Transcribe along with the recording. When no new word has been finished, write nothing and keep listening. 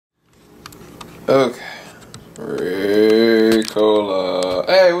Okay. Ricola.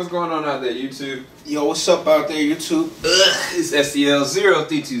 Hey, what's going on out there, YouTube? Yo, what's up out there, YouTube? It's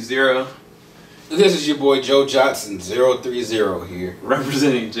SCL0320. This is your boy Joe Johnson 030 here.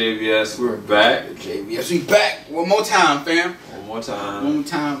 Representing JVS. We're back. JVS, we back. One more time, fam. One more time. One more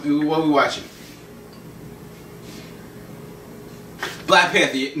time. What we watching? Black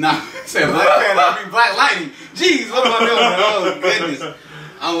Panther. Nah, say Black Panther. I mean Black Lightning. Jeez, what am I doing? Oh, goodness.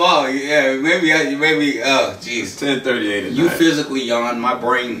 I'm all, yeah, maybe, oh, jeez. 10:38 You physically yawned, my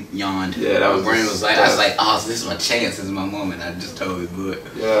brain yawned. Yeah, that was. My brain was like, I was like, oh, this is my chance, this is my moment. I just totally blew it.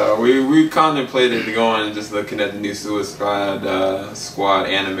 Yeah, we contemplated going and just looking at the new Suicide Squad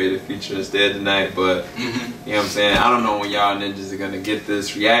animated feature instead tonight, but, you know what I'm saying, I don't know when y'all ninjas are going to get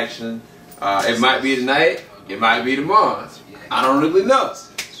this reaction. It might be tonight, it might be tomorrow. I don't really know.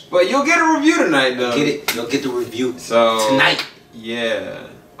 But you'll get a review tonight, though. You'll get the review tonight. Yeah.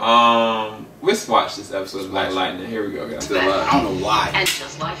 Let's watch this episode of Black Lightning. Here we go, guys. I don't know why. And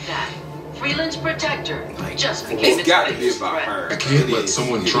just like that, Freeland's protector just became it's got to be about her. I can't let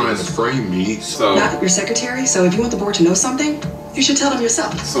someone trying to frame me. So not your secretary, so if you want the board to know something, you should tell them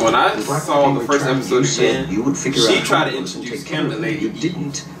yourself. So when I saw the first episode again, you would figure she out tried to introduce him to Lady. You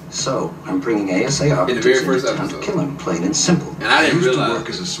didn't. So I'm bringing ASA up in the very first to episode. Kill him, plain and simple. And I didn't used realize. to work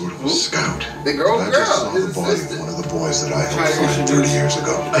as a sort of a scout. The girl, I just saw the body of one of the boys that I helped find 30 years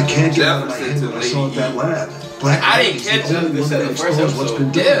ago. I can't get out of my head what I saw at that lab. Black I didn't catch up this at the first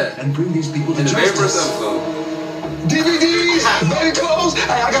episode. Yeah. And bring these people to in the very justice. first episode. DVDs, baby clothes.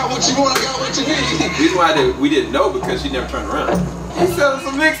 I got what you want. I got what you need. The reason why we didn't know because she never turned around. He's selling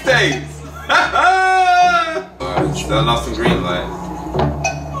some mixtapes. Selling off some green light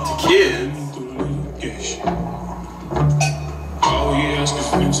to kids. All he asks is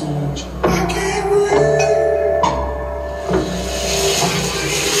vintage. I can't breathe.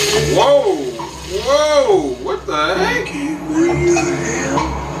 Whoa! Whoa! What the heck?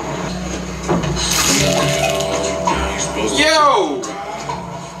 Yo!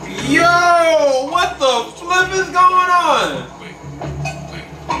 Yo! What the flip is going on?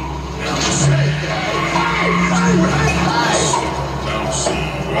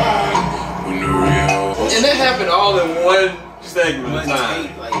 And that happened all in one segment of time.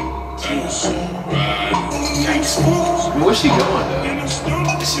 Where's she going though?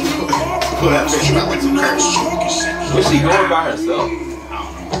 Was she going by herself?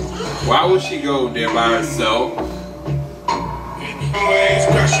 Why would she go there by herself?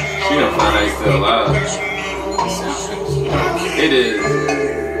 She don't find out he's still alive. It is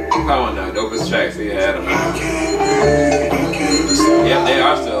probably not dopest tracks he had him. Yep, they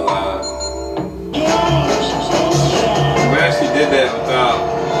are still alive. I'm glad she did that without.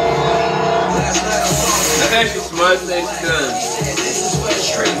 That's actually smart thing she done.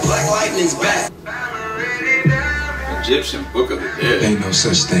 Black Lightning's back. Egyptian Book of the Dead. Ain't no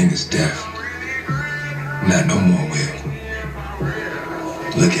such thing as death. Not no more, Will.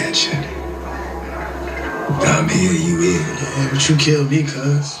 Look at you. I'm here, you here. Yeah, but you killed me,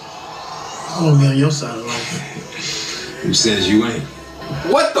 cuz. I wanna be on your side of life. Who says you ain't?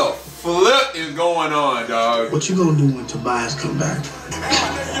 What the flip is going on, dog? What you gonna do when Tobias come back?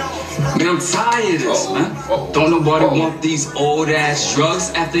 Man, I'm tired of this, man. Don't nobody want these old ass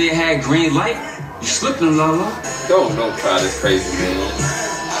drugs after they had green light? You slipping, Lala. Don't try this crazy, man.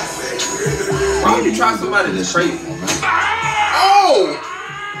 Why would you try somebody this crazy? Oh!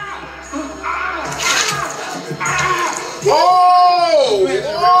 Oh!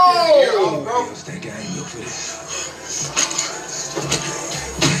 Whoa!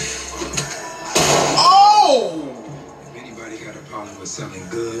 Oh! If anybody got a problem with something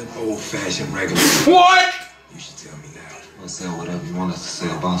good, old-fashioned, regular, what? You should tell me now. We'll sell whatever you want us to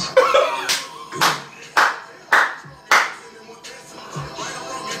sell, boss.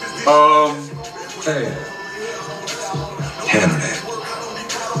 Hey. Handle that.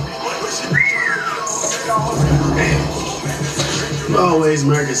 You always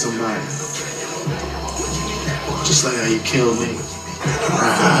murder somebody. Just like how you killed me.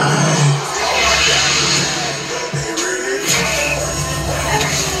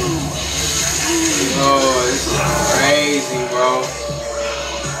 Oh, this is crazy, bro.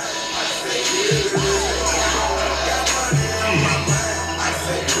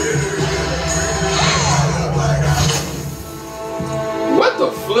 What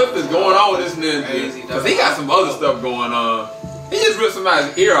the flip is going on with this ninja? Because he got some other stuff going on. He just ripped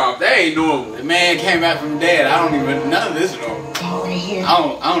somebody's ear off. That ain't normal. The man came back from dead. I don't even, none of this is normal. Right here. I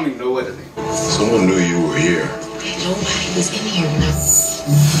don't even know what to think. Someone knew you were here. Nobody was in here when I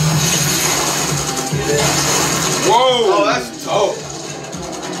Whoa! Oh, that's dope.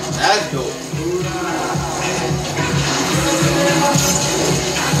 That's That's dope.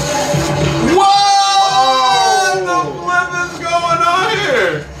 What the flip is going on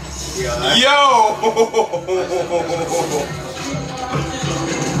here? Yo!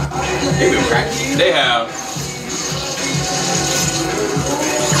 They've been practicing. They have.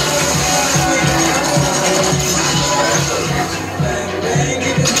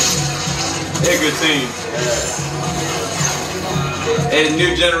 They're a good team. Hey, the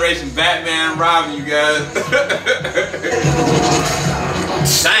new generation Batman, Robin, you guys.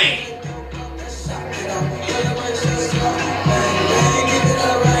 Dang.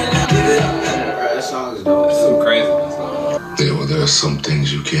 That song is dope. That's some craziness. Yeah, well, there are some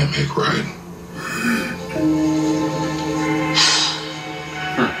things you can't make right.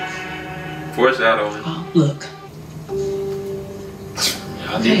 Foreshadowing. Oh, look.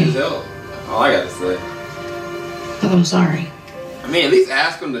 I need his help. All I gotta say. Look, I'm sorry. I mean, at least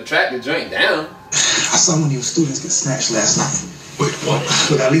ask him to track the joint down. I saw one of your students get snatched last night. Wait, what?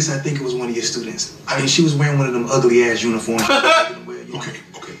 Look, at least I think it was one of your students. I mean, she was wearing one of them ugly ass uniforms. Okay,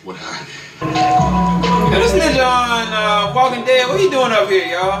 what happened? Yo, this nigga on Walking Dead, what he doing up here,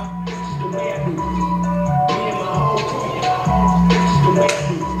 y'all?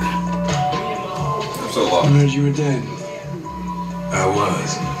 I'm so I lost. heard you were dead. I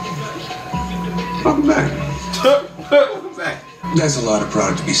was. Welcome back. Welcome back. There's a lot of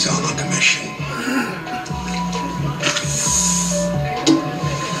product to be sold on commission.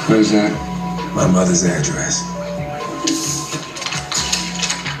 What is that? My mother's address.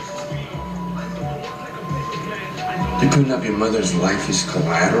 You putting up your mother's life as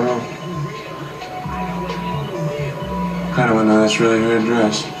collateral? How do I know that's really her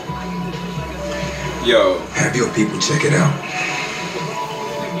address? Yo. Have your people check it out.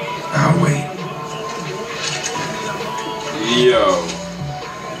 I'll wait. Yo.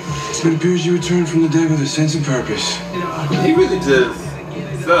 It appears you returned from the dead with a sense of purpose. He really just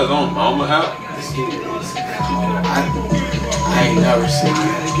set his own mama out. I ain't never seen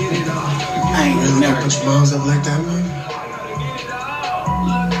that. I ain't Really never. never put your moms up like that, man?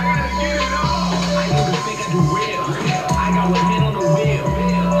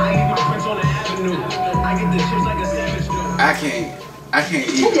 I can't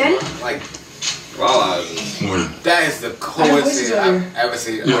even. Hey, Daddy. Like, Wow. Morning. that is the coolest thing I've ever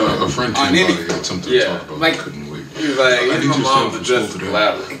seen. Yeah, a friend on came by. any. He had something to Yeah, talk about. like- Couldn't wait. He was like, I it's need my your mom stuff to from dress school today.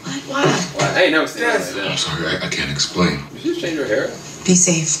 gladly. Why? I ain't never seen that like I'm that. sorry, I can't explain. Did you change your hair? Be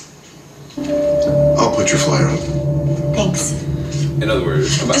safe. I'll put your flyer on. Thanks. In other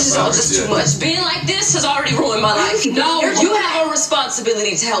words, I'm about This is all to just yeah. too much. Being like this has already ruined my life. No, you have a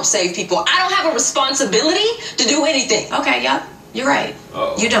responsibility to help save people. I don't have a responsibility to do anything. Okay, yep. You're right.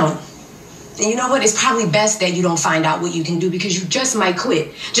 Uh-oh. You don't. And you know what? It's probably best that you don't find out what you can do because you just might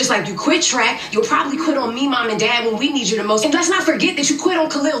quit. Just like you quit track, you'll probably quit on me, Mom, and Dad when we need you the most. And let's not forget that you quit on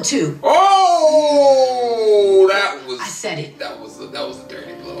Khalil too. Oh, that was. I said it. That was a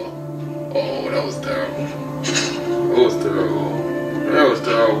dirty blow. Oh, that was terrible. That was terrible. That was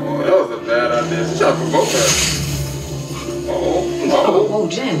terrible. That was a bad idea. She tried to provoke her. Oh. Whoa,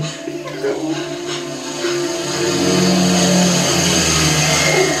 Jen.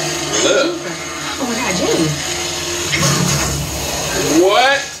 Flip. Oh my God, Jen.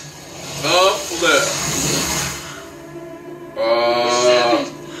 What the flip?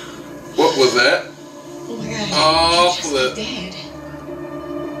 What was that? Oh my God. Oh, Just flip. like Dad.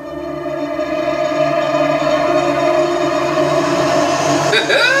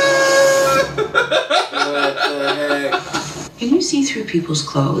 What the heck? Can you see through people's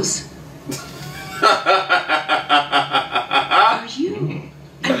clothes? Are you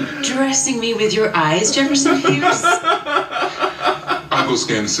addressing me with your eyes, Jefferson Pierce? I'll go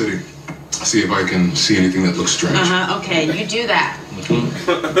scan the city. See if I can see anything that looks strange. Okay, you do that. Will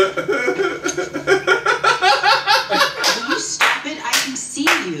you stop it? I can see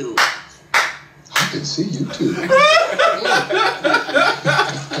you. I can see you too.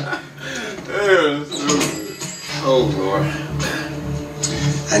 Oh, Lord.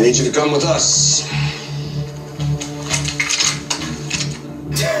 I need you to come with us.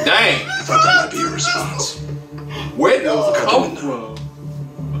 Dang. I thought that might be your response. Where did those Cut the come window. from?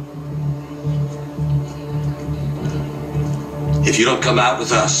 If you don't come out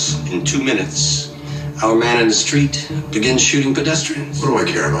with us in 2 minutes, our man in the street begins shooting pedestrians. What do I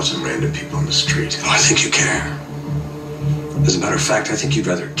care about some random people on the street? Oh, I think you care. As a matter of fact, I think you'd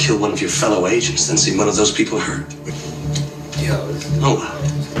rather kill one of your fellow agents than see one of those people hurt. Yo, this Oh, well.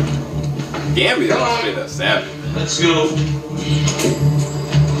 Gambia is straight up savage. Let's go.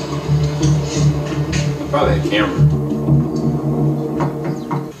 Probably a camera.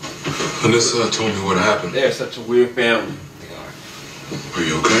 Nafessa told me what happened. They're such a weird family. Are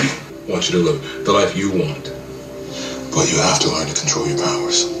you okay? I want you to live the life you want. But you have to learn to control your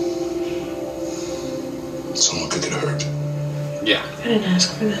powers. Someone could get hurt. Yeah. I didn't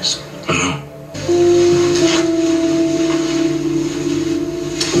ask for this. I know.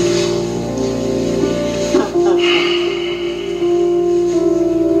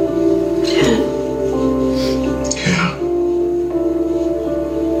 Yeah.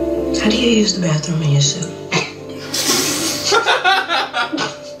 How do you use the bathroom in your suit?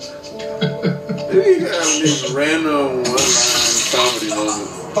 These random one-line comedy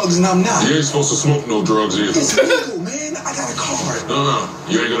moments. Bugs and I'm not. You ain't supposed to smoke no drugs either. It's illegal, man. I got a card.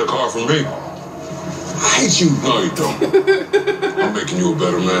 You ain't got a car from me. I hate you. No, you don't. I'm making you a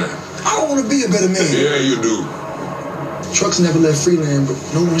better man. I don't want to be a better man. Yeah, you do. Trucks never left Freeland, but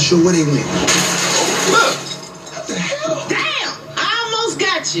no one's sure where they went. Look. What the hell? Damn! I almost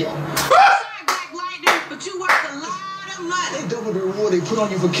got you. Sorry, Black Lightning, but you worth a lot of money. They doubled the reward they put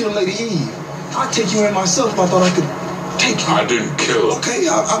on you for killing Lady Eve. I'd take you in myself if I thought I could take you. I didn't kill her. Okay,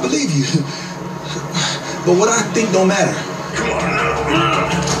 I believe you. But what I think don't matter. Come on now.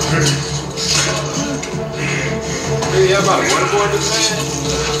 Hey, yeah, about waterboard this man?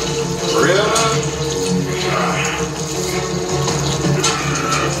 For real, though?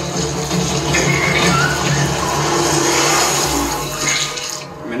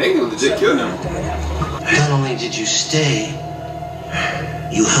 I mean, they can legit kill him. Not only did you stay,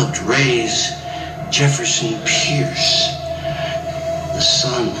 you helped raise Jefferson Pierce, the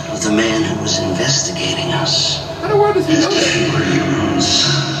son of the man who was investigating us. How the world does he know As if that? he were your own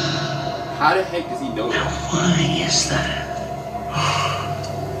son. How the heck does he know that? Why is that?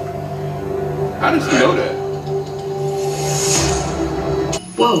 How does he know that?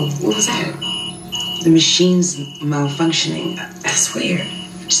 Whoa, what was that? The machine's malfunctioning. That's weird.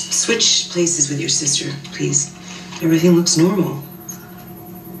 Just switch places with your sister, please. Everything looks normal.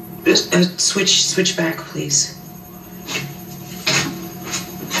 Just switch back, please.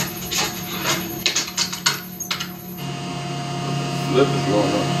 Flip is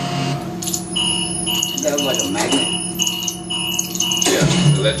going on. That was like a magnet. Yeah,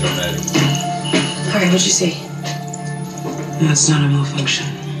 electromagnetic. All right, what'd you say? No, it's not a malfunction.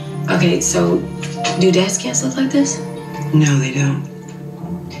 Okay, so do dads can't look like this? No, they don't.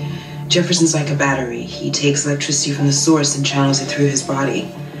 Jefferson's like a battery. He takes electricity from the source and channels it through his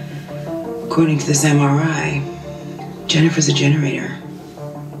body. According to this MRI, Jennifer's a generator.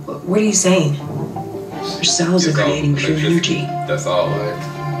 What are you saying? Her cells are creating pure energy. That's all like.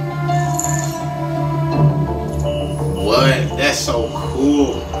 What? That's so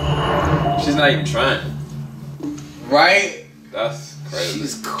cool. She's not even trying. Right? That's crazy.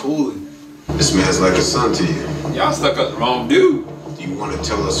 She's cool. This man's like a son to you. Y'all stuck up the wrong dude. Do you want to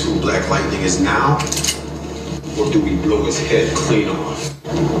tell us who Black Lightning is now? Or do we blow his head clean off?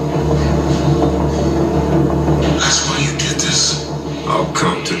 That's why you did this. I'll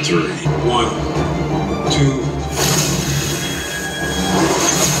count to 3. 1, 2.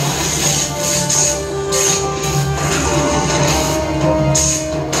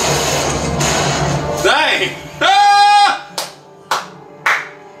 Dang! Ah!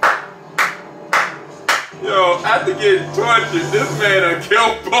 Yo, after getting tortured, this man done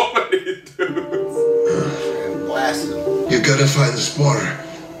killed both of these dudes. And blasted him. You gotta find the spotter.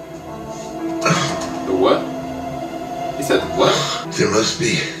 The what? He said what? There must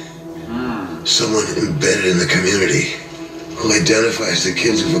be someone embedded in the community who identifies the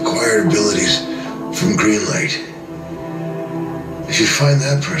kids who've acquired abilities from Greenlight. If you find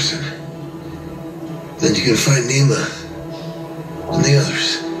that person, then you can find Nima and the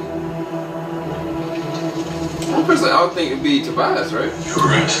others. One person I would think it'd be Tobias, right?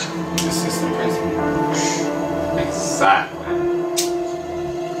 Correct. Assistant principal. Exactly.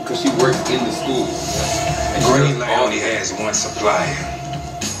 Because she works in the school. Greenlight only has one supplier.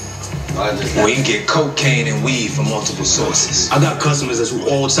 We can get cocaine and weed from multiple sources. I got customers that's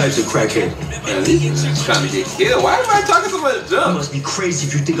all types of crackhead. And he's trying to get killed. Why am I talking so much junk? You must be crazy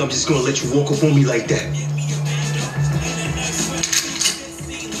if you think I'm just gonna let you walk up on me like that.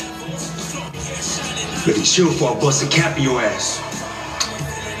 Better chill before I bust a cap in your ass.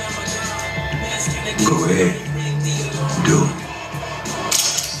 Go ahead. Do it.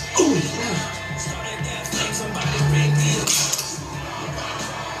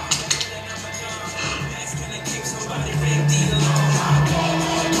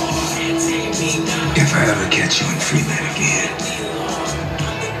 If I ever catch you in Freeland again,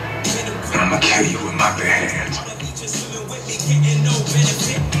 I'm gonna kill you with my bare hands.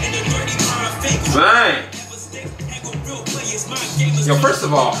 Dang. Yo, first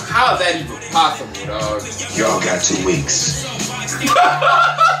of all, how is that even possible, dog? Y'all got 2 weeks.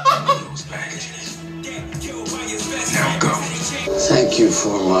 Now go. Thank you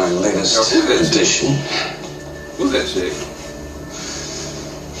for my latest addition. Who's that chick?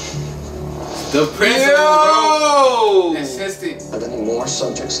 The president, bro. Assistant. Have any more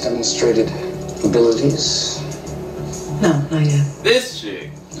subjects demonstrated abilities? No, not yet. This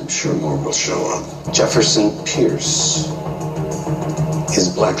chick. I'm sure more will show up. Jefferson Pierce is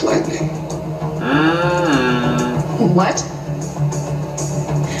Black Lightning. What?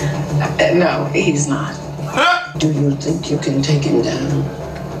 No, he's not. Do you think you can take him down?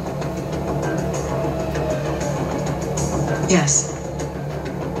 Yes.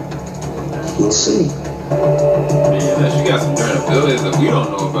 We'll see. Man, unless you got some certain abilities that we don't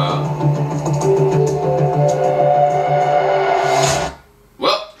know about.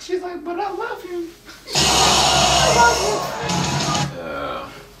 Well, she's like, but I love you.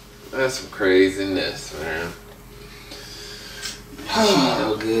 That's some craziness, man.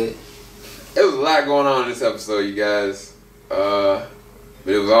 So good. It was a lot going on in this episode, you guys. But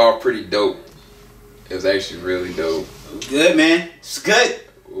it was all pretty dope. It was actually really dope. Good, man. It's good.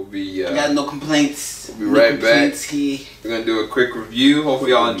 We'll be. I got no complaints. We'll be right back. We're gonna do a quick review.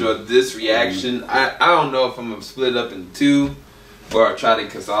 Hopefully, y'all enjoyed this reaction. I don't know if I'm gonna split it up in 2 or try to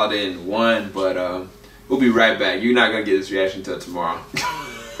consolidate into 1, but we'll be right back. You're not gonna get this reaction until tomorrow.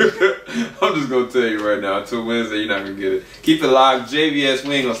 I'm just gonna tell you right now. Until Wednesday, you're not gonna get it. Keep it locked. JVS,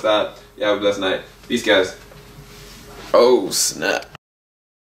 we ain't gonna stop. Y'all have a blessed night. Peace, guys. Oh snap.